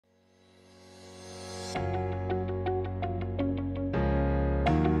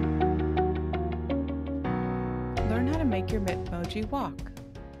make your Bitmoji walk.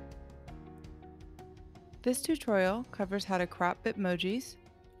 This tutorial covers how to crop Bitmojis,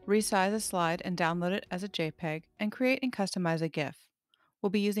 resize a slide and download it as a JPEG, and create and customize a GIF. We'll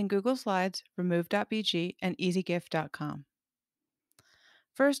be using Google Slides, remove.bg, and easygif.com.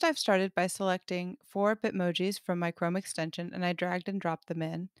 First, I've started by selecting 4 Bitmojis from my Chrome extension, and I dragged and dropped them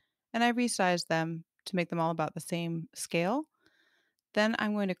in, and I resized them to make them all about the same scale. Then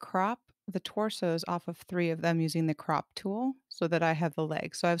I'm going to crop the torsos off of 3 of them using the crop tool so that I have the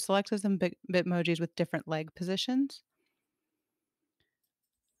legs. So I've selected some Bitmojis with different leg positions.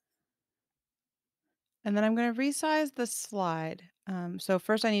 And then I'm going to resize the slide. So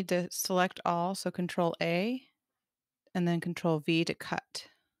first I need to select all, so CTRL A, and then CTRL V to cut.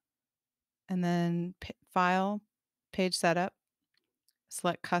 And then File, Page Setup,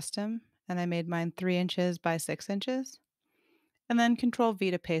 select Custom, and I made mine 3 inches by 6 inches. And then CTRL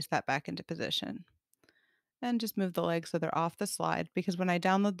V to paste that back into position. And just move the legs so they're off the slide, because when I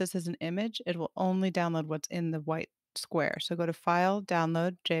download this as an image, it will only download what's in the white square. So go to File,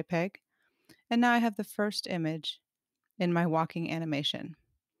 Download, JPEG, and now I have the first image in my walking animation.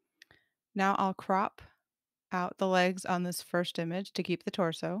 Now I'll crop out the legs on this first image to keep the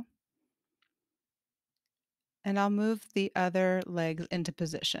torso, and I'll move the other legs into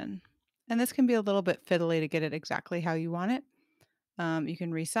position. And this can be a little bit fiddly to get it exactly how you want it. You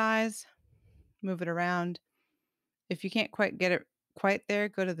can resize, move it around. If you can't quite get it quite there,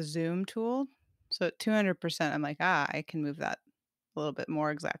 go to the zoom tool. So at 200%, I'm like, I can move that a little bit more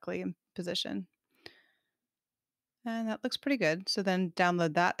exactly in position. And that looks pretty good. So then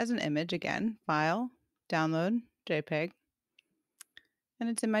download that as an image again, File, Download, JPEG. And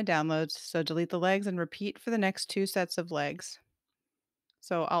it's in my downloads. So delete the legs and repeat for the next 2 sets of legs.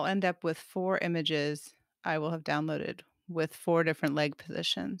 So I'll end up with 4 images I will have downloaded with 4 different leg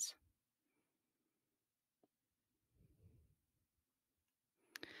positions.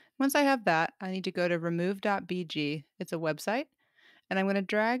 Once I have that, I need to go to remove.bg. It's a website, and I'm going to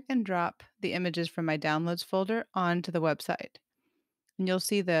drag and drop the images from my downloads folder onto the website. And you'll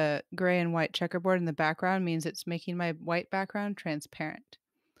see the gray and white checkerboard in the background means it's making my white background transparent.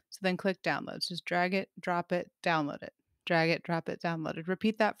 So then click downloads. Just drag it, drop it, download it. Drag it, drop it, download it.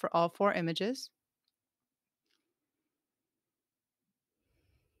 Repeat that for all 4 images.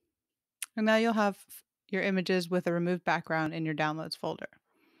 And now you'll have your images with a removed background in your downloads folder.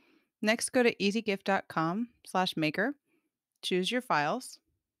 Next, go to easygif.com/maker. Choose your files.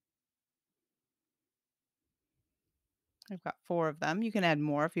 I've got 4 of them. You can add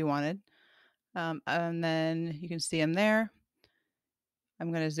more if you wanted. And then you can see them there.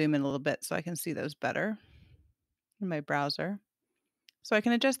 I'm going to zoom in a little bit so I can see those better in my browser. So I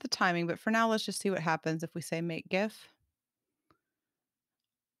can adjust the timing, but for now, let's just see what happens if we say make GIF.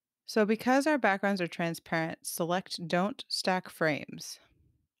 So because our backgrounds are transparent, select Don't Stack Frames.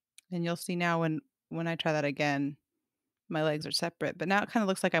 And you'll see now when I try that again, my legs are separate, but now it kind of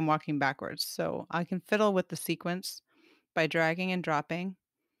looks like I'm walking backwards. So I can fiddle with the sequence by dragging and dropping.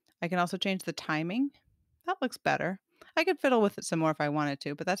 I can also change the timing. That looks better. I could fiddle with it some more if I wanted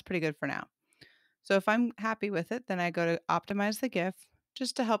to, but that's pretty good for now. So if I'm happy with it, then I go to optimize the GIF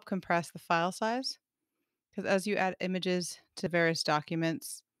just to help compress the file size. Because as you add images to various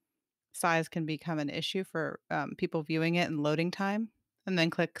documents, size can become an issue for people viewing it and loading time, and then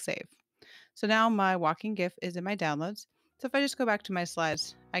click Save. So now my walking GIF is in my downloads. So if I just go back to my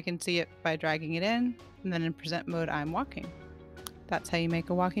slides, I can see it by dragging it in, and then in present mode, I'm walking. That's how you make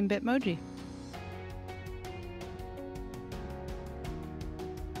a walking Bitmoji.